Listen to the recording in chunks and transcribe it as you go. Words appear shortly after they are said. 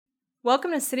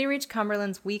Welcome to City Reach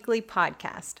Cumberland's weekly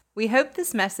podcast. We hope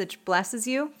this message blesses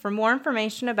you. For more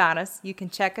information about us, you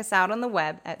can check us out on the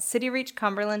web at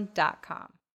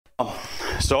cityreachcumberland.com.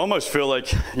 So I almost feel like,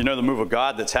 the move of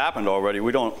God that's happened already.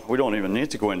 We don't even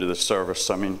need to go into this service.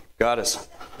 I mean, God has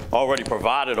already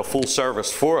provided a full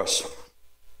service for us.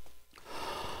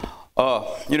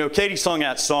 Katie sung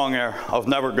that song there of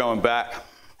Never Going Back.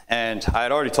 And I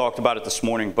had already talked about it this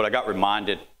morning, but I got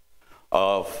reminded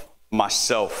of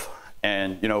myself.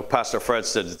 And, Pastor Fred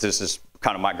said that this is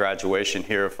kind of my graduation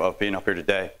here of being up here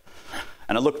today.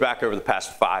 And I look back over the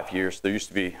past 5 years. There used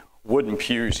to be wooden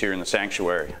pews here in the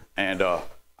sanctuary. And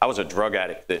I was a drug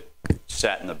addict that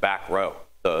sat in the back row,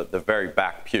 the very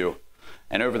back pew.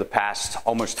 And over the past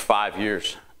almost 5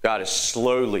 years, God has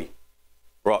slowly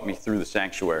brought me through the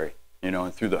sanctuary,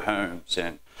 and through the homes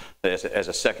and as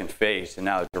a second phase, and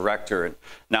now a director, and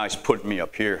now he's putting me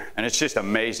up here. And it's just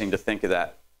amazing to think of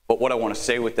that. But what I want to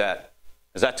say with that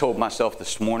is I told myself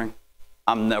this morning,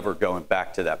 I'm never going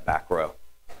back to that back row.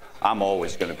 I'm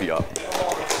always going to be up.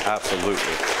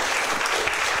 Absolutely.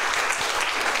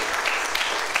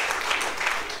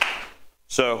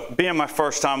 So, being my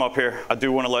first time up here, I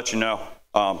do want to let you know,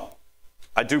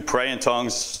 I do pray in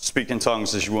tongues, speak in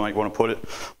tongues, as you might want to put it.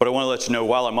 But I want to let you know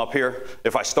while I'm up here,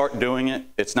 if I start doing it,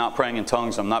 it's not praying in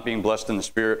tongues. I'm not being blessed in the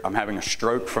Spirit. I'm having a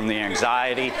stroke from the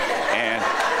anxiety. And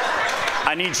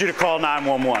I need you to call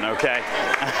 911, okay?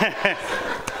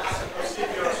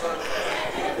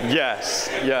 Yes.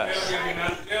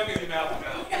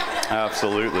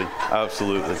 Absolutely.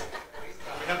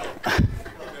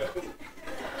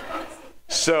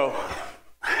 So,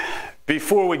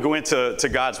 before we go into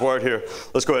God's word here,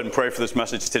 let's go ahead and pray for this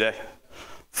message today.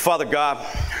 Father God,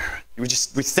 we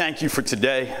thank you for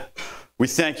today. We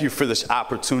thank you for this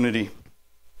opportunity.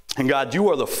 And God, you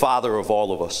are the Father of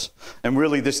all of us. And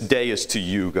really this day is to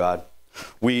you, God.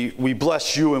 We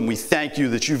bless you and we thank you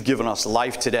that you've given us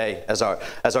life today as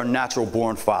our natural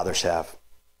born fathers have.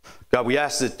 God, we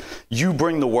ask that you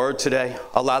bring the word today.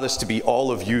 Allow this to be all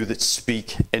of you that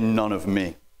speak and none of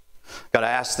me. God, I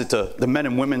ask that the men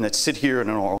and women that sit here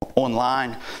and are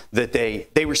online, that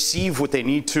they receive what they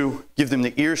need to, give them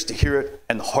the ears to hear it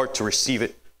and the heart to receive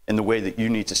it in the way that you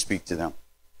need to speak to them.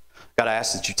 God, I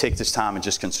ask that you take this time and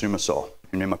just consume us all.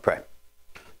 In your name I pray.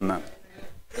 Amen.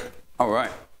 All right.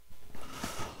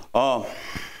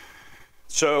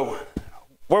 So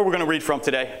where we're going to read from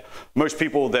today, most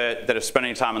people that have spent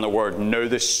any time in the Word know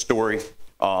this story,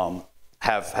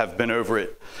 have been over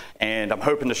it, and I'm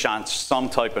hoping to shine some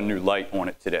type of new light on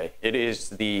it today. It is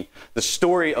the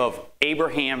story of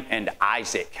Abraham and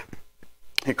Isaac.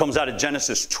 It comes out of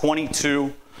Genesis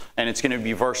 22, and it's going to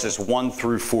be verses 1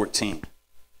 through 14.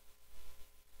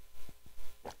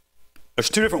 There's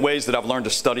two different ways that I've learned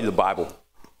to study the Bible.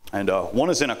 And one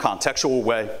is in a contextual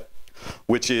way,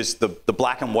 which is the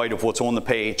black and white of what's on the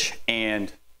page,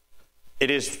 and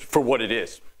it is for what it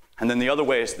is. And then the other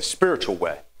way is the spiritual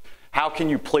way. How can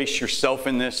you place yourself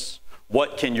in this?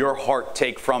 What can your heart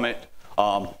take from it?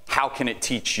 How can it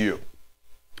teach you?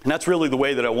 And that's really the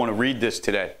way that I want to read this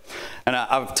today. And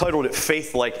I've titled it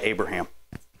Faith Like Abraham,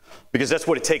 because that's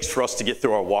what it takes for us to get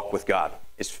through our walk with God,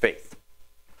 is faith.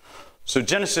 So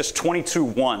Genesis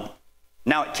 22:1.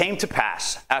 Now it came to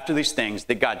pass after these things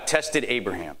that God tested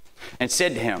Abraham and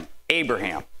said to him,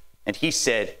 Abraham. And he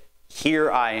said,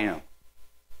 Here I am.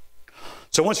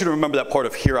 So I want you to remember that part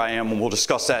of here I am, and we'll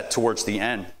discuss that towards the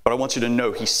end. But I want you to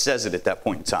know he says it at that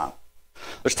point in time.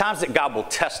 There's times that God will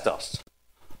test us.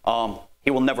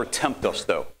 He will never tempt us,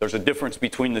 though. There's a difference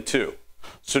between the two.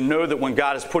 So know that when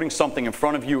God is putting something in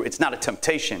front of you, it's not a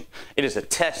temptation. It is a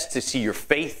test to see your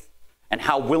faith and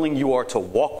how willing you are to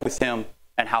walk with him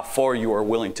and how far you are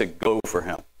willing to go for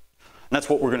him. And that's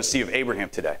what we're going to see of Abraham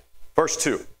today. Verse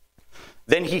 2.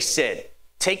 Then he said,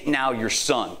 Take now your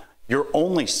son, your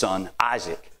only son,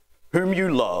 Isaac, whom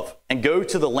you love, and go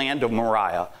to the land of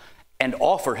Moriah and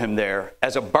offer him there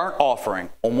as a burnt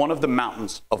offering on one of the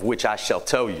mountains of which I shall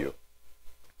tell you.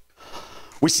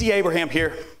 We see Abraham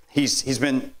here. He's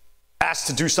been asked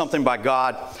to do something by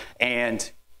God,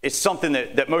 and it's something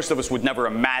that most of us would never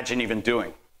imagine even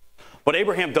doing. But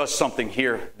Abraham does something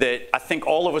here that I think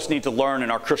all of us need to learn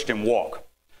in our Christian walk.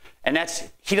 And that's,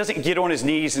 he doesn't get on his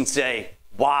knees and say,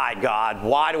 Why, God?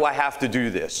 Why do I have to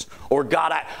do this? Or,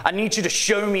 God, I need you to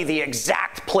show me the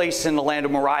exact place in the land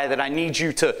of Moriah that I need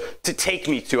you to take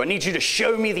me to. I need you to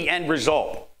show me the end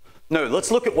result. No, let's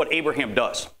look at what Abraham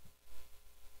does.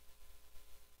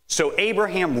 So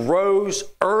Abraham rose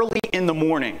early in the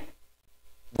morning.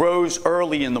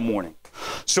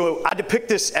 So I depict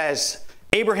this as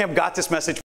Abraham got this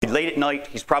message late at night.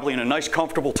 He's probably in a nice,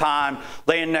 comfortable time,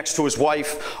 laying next to his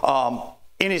wife.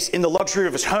 in the luxury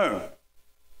of his home,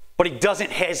 but he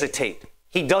doesn't hesitate.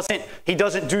 He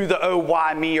doesn't do the oh,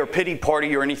 why me or pity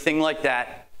party or anything like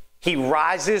that. He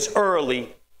rises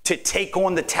early to take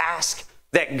on the task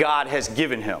that God has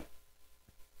given him.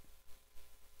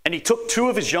 And he took 2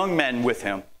 of his young men with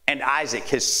him and Isaac,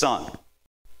 his son.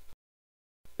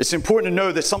 It's important to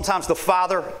know that sometimes the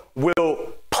Father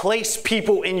will place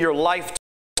people in your life to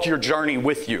walk your journey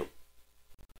with you.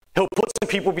 He'll put some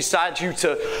people beside you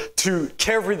to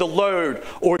carry the load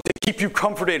or to keep you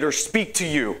comforted or speak to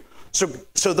you.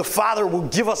 So the Father will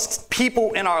give us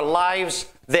people in our lives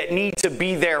that need to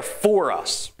be there for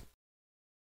us.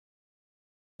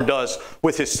 He does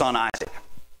with his son Isaac.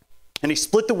 And he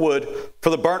split the wood for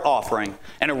the burnt offering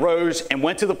and arose and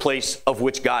went to the place of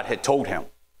which God had told him.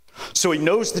 So he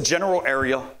knows the general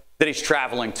area that he's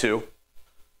traveling to.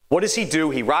 What does he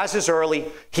do? He rises early,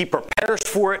 he prepares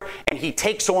for it, and he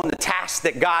takes on the task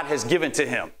that God has given to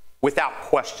him without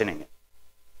questioning it.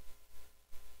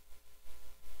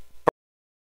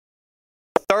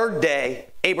 The third day,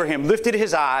 Abraham lifted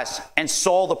his eyes and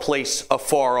saw the place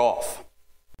afar off.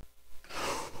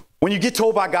 When you get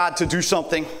told by God to do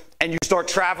something and you start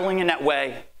traveling in that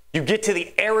way, you get to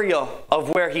the area of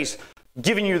where he's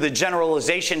giving you the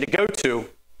generalization to go to,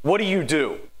 what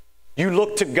do? You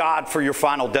look to God for your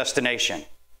final destination.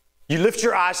 You lift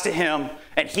your eyes to him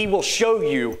and he will show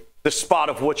you the spot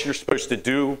of what you're supposed to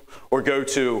do or go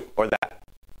to or that.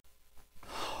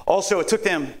 Also, it took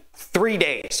them 3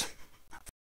 days.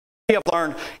 I've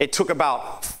learned it took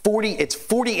about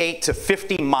 48 to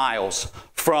 50 miles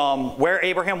from where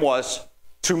Abraham was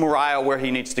to Moriah, where he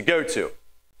needs to go to.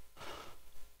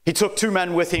 He took 2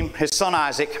 men with him, his son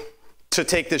Isaac, to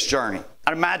take this journey.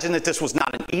 I imagine that this was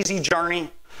not an easy journey.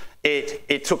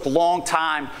 It took a long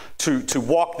time to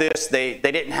walk this. They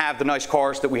didn't have the nice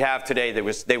cars that we have today.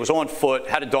 They was on foot,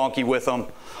 had a donkey with them.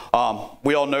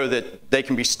 We all know that they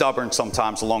can be stubborn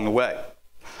sometimes along the way.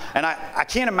 And I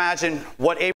can't imagine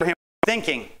what Abraham was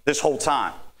thinking this whole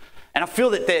time. And I feel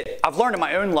that I've learned in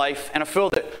my own life, and I feel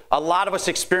that a lot of us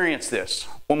experience this.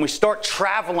 When we start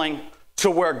traveling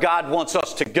to where God wants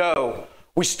us to go,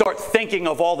 we start thinking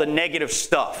of all the negative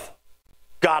stuff.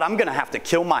 God, I'm going to have to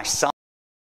kill my son.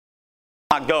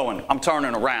 I'm not going. I'm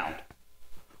turning around.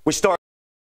 We start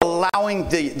allowing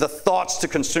the thoughts to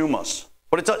consume us.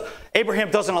 But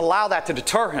Abraham doesn't allow that to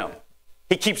deter him.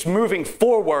 He keeps moving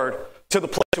forward to the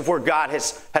place of where God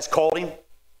has called him.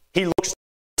 He looks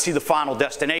to see the final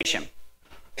destination.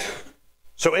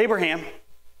 So Abraham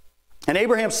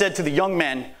said to the young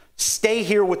men, "Stay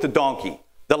here with the donkey.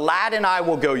 The lad and I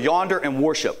will go yonder and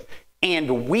worship,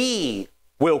 and we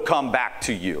will come back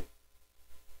to you."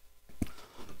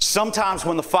 Sometimes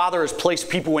when the Father has placed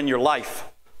people in your life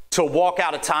to walk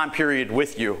out a time period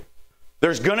with you,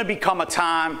 there's going to become a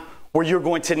time where you're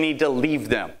going to need to leave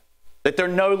them, that they're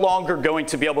no longer going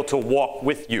to be able to walk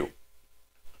with you.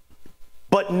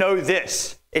 But know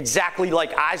this, exactly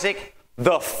like Isaac,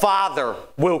 the Father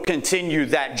will continue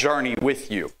that journey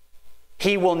with you.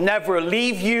 He will never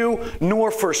leave you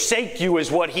nor forsake you,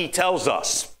 is what he tells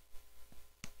us.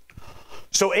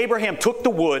 So Abraham took the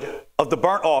wood of the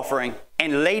burnt offering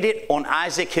and laid it on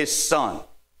Isaac, his son.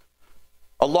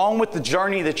 Along with the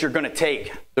journey that you're going to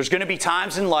take, there's going to be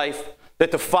times in life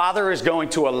that the Father is going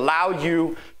to allow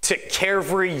you to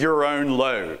carry your own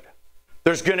load.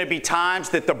 There's going to be times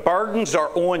that the burdens are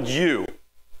on you.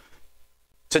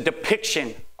 It's a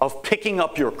depiction of picking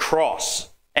up your cross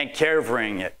and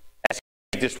carrying it as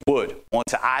he laid this wood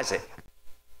onto Isaac.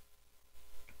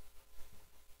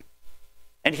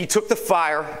 And he took the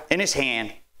fire in his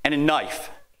hand and a knife,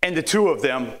 and the 2 of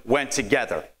them went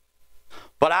together.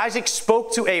 But Isaac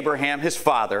spoke to Abraham, his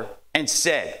father, and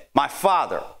said, "My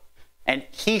father." And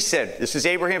he said, this is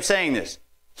Abraham saying this,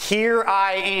 "Here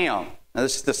I am." Now,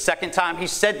 this is the second time he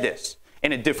said this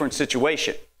in a different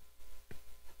situation.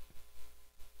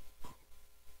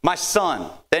 "My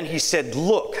son." Then he said,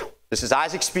 "Look," this is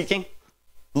Isaac speaking,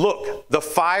 "look, the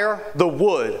fire, the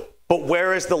wood, but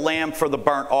where is the lamb for the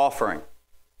burnt offering?"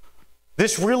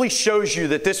 This really shows you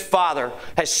that this father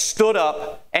has stood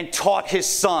up and taught his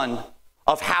son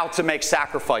of how to make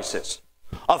sacrifices,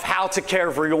 of how to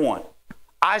carry on.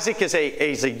 Isaac is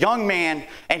a young man,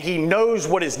 and he knows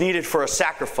what is needed for a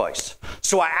sacrifice.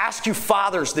 So I ask you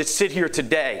fathers that sit here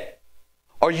today,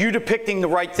 are you depicting the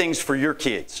right things for your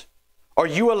kids? Are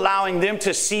you allowing them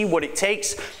to see what it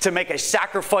takes to make a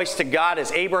sacrifice to God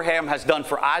as Abraham has done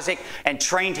for Isaac and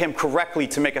trained him correctly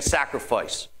to make a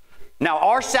sacrifice? Now,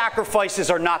 our sacrifices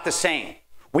are not the same.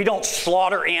 We don't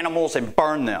slaughter animals and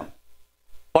burn them.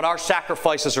 But our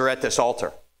sacrifices are at this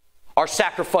altar. Our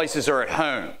sacrifices are at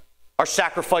home. our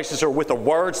sacrifices are with the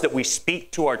words that we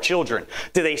speak to our children?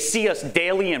 Do they see us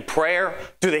daily in prayer?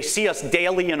 Do they see us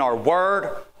daily in our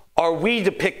word? Are we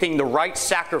depicting the right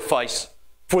sacrifice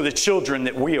for the children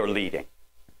that we are leading?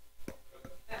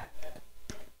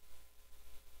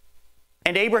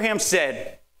 And Abraham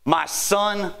said, "My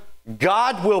son,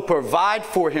 God will provide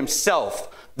for himself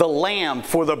the lamb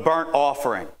for the burnt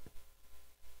offering."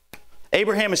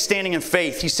 Abraham is standing in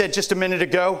faith. He said just a minute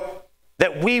ago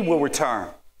that we will return.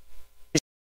 He's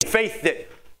in faith that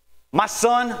my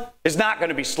son is not going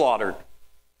to be slaughtered.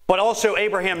 But also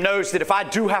Abraham knows that if I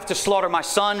do have to slaughter my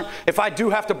son, if I do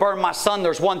have to burn my son,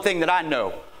 there's one thing that I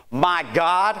know. My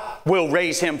God will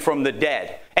raise him from the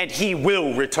dead, and he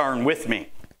will return with me.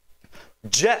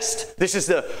 This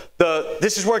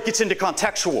is where it gets into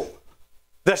contextual.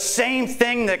 The same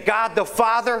thing that God the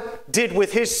Father did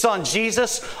with his son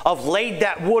Jesus, of laid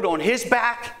that wood on his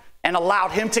back and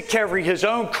allowed him to carry his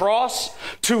own cross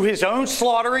to his own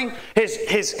slaughtering,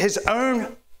 his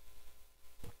own,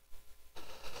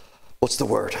 what's the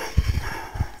word?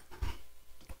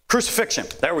 Crucifixion.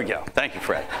 There we go. Thank you,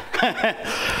 Fred.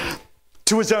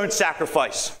 To his own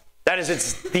sacrifice. That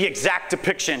is the exact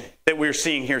depiction that we're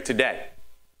seeing here today.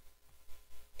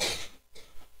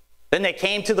 Then they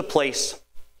came to the place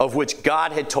of which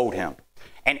God had told him.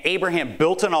 And Abraham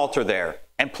built an altar there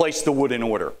and placed the wood in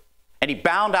order. And he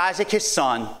bound Isaac his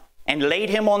son and laid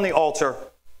him on the altar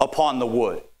upon the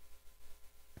wood.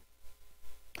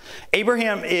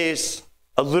 Abraham is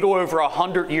a little over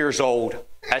 100 years old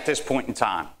at this point in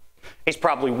time. He's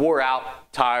probably wore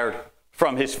out, tired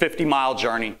from his 50-mile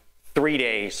journey, 3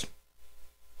 days.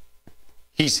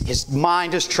 His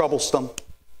mind is troublesome.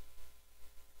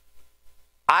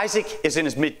 Isaac is in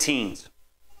his mid-teens.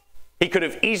 He could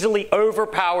have easily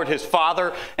overpowered his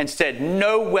father and said,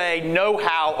 "No way, no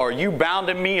how are you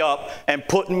bounding me up and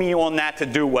putting me on that to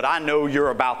do what I know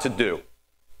you're about to do."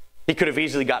 He could have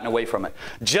easily gotten away from it.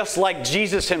 Just like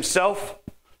Jesus himself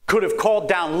could have called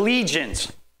down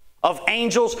legions of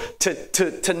angels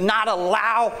to not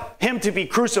allow him to be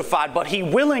crucified, but he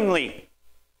willingly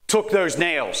took those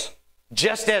nails,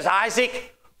 just as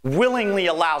Isaac willingly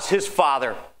allows his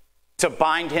father to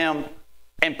bind him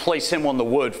and place him on the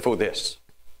wood for this.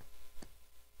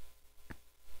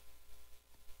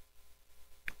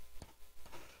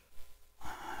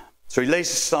 So he lays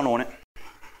his son on it.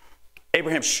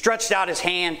 Abraham stretched out his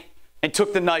hand and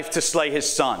took the knife to slay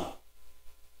his son.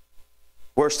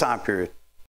 Worst time period.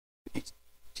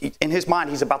 In his mind,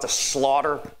 he's about to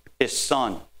slaughter his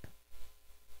son.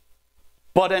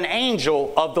 But an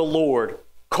angel of the Lord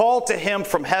called to him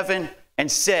from heaven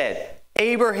and said,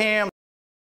 "Abraham."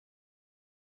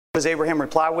 What does Abraham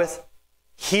reply with?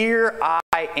 "Here I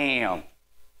am."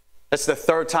 That's the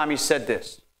third time he said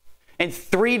this. In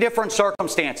 3 different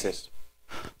circumstances.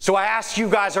 So I ask you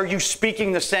guys, are you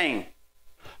speaking the same?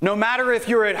 No matter if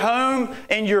you're at home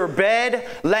in your bed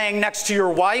laying next to your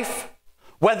wife,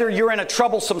 whether you're in a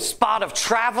troublesome spot of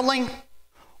traveling,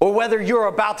 or whether you're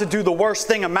about to do the worst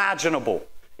thing imaginable,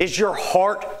 is your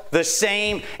heart the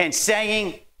same and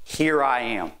saying, "Here I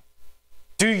am"?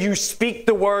 Do you speak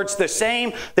the words the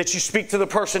same that you speak to the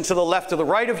person to the left or the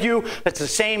right of you? That's the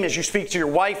same as you speak to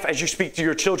your wife, as you speak to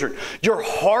your children. Your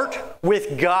heart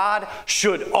with God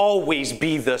should always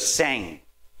be the same.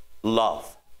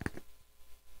 Love.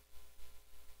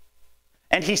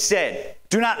 And he said,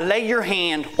 "Do not lay your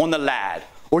hand on the lad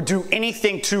or do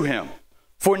anything to him.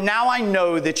 For now I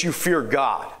know that you fear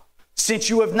God, since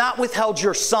you have not withheld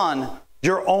your son,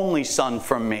 your only son,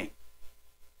 from me."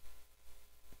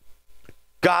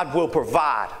 God will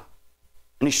provide.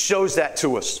 And he shows that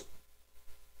to us.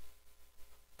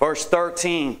 Verse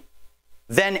 13.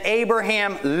 Then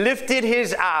Abraham lifted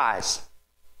his eyes.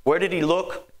 Where did he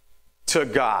look? To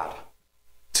God.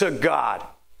 To God.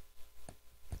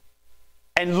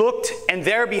 And looked, and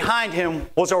there behind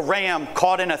him was a ram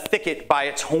caught in a thicket by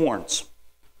its horns.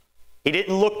 He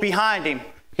didn't look behind him.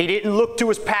 He didn't look to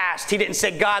his past. He didn't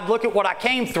say, "God, look at what I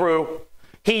came through."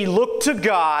 He looked to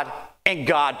God, and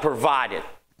God provided.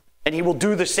 And he will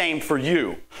do the same for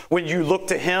you. When you look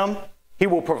to him, he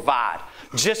will provide.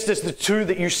 Just as the 2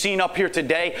 that you've seen up here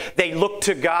today, they looked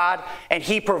to God, and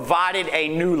he provided a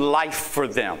new life for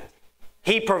them.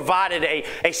 He provided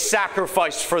a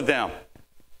sacrifice for them.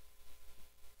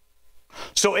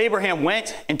 So Abraham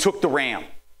went and took the ram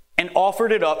and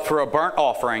offered it up for a burnt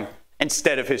offering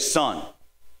instead of his son.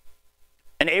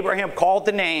 And Abraham called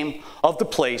the name of the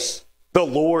place, "The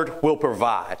Lord will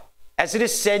provide." As it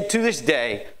is said to this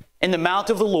day, "In the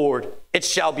mount of the Lord it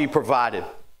shall be provided."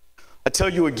 I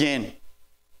tell you again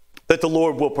that the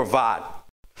Lord will provide.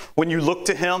 When you look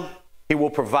to him, he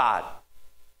will provide.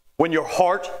 When your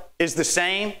heart is the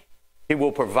same, he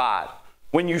will provide.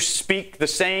 When you speak the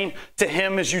same to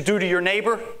him as you do to your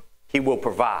neighbor, he will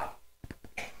provide.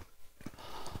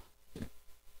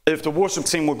 If the worship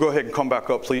team will go ahead and come back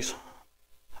up, please.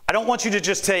 I don't want you to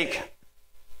just take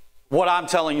what I'm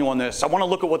telling you on this. I want to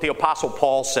look at what the Apostle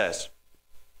Paul says.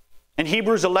 In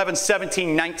Hebrews 11,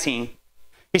 17, 19,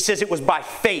 he says it was by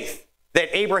faith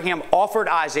that Abraham offered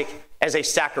Isaac as a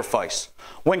sacrifice.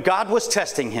 When God was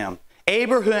testing him,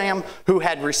 Abraham, who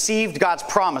had received God's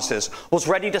promises, was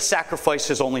ready to sacrifice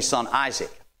his only son, Isaac.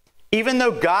 Even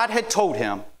though God had told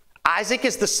him, Isaac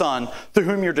is the son through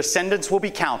whom your descendants will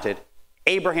be counted,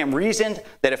 Abraham reasoned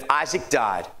that if Isaac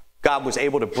died, God was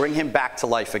able to bring him back to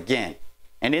life again.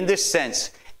 And in this sense,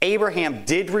 Abraham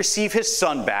did receive his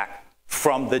son back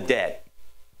from the dead,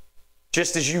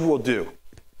 just as you will do.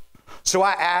 So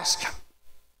I ask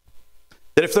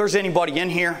that if there's anybody in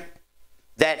here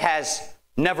that has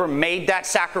never made that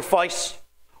sacrifice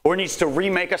or needs to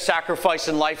remake a sacrifice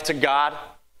in life to God,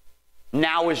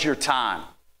 now is your time.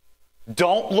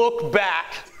 Don't look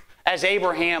back as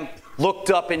Abraham looked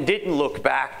up and didn't look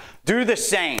back. Do the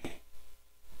same.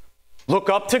 Look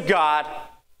up to God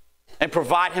and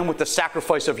provide him with the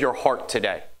sacrifice of your heart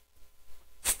today.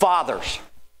 Fathers,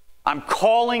 I'm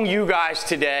calling you guys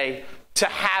today to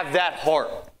have that heart.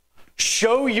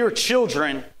 Show your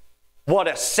children what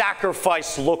a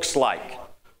sacrifice looks like.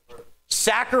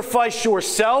 Sacrifice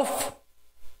yourself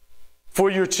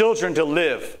for your children to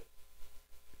live.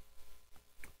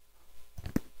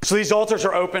 So these altars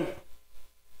are open.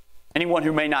 Anyone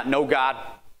who may not know God,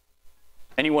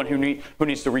 anyone who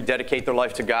needs to rededicate their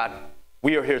life to God,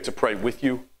 we are here to pray with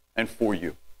you and for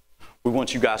you. We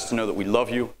want you guys to know that we love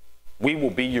you. We will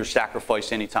be your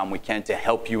sacrifice anytime we can to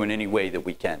help you in any way that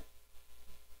we can.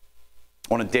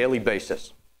 On a daily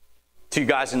basis. To you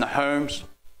guys in the homes,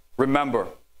 remember,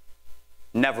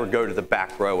 never go to the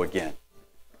back row again.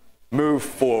 Move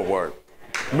forward.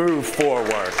 Move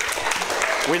forward.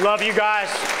 We love you guys,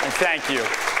 and thank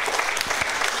you.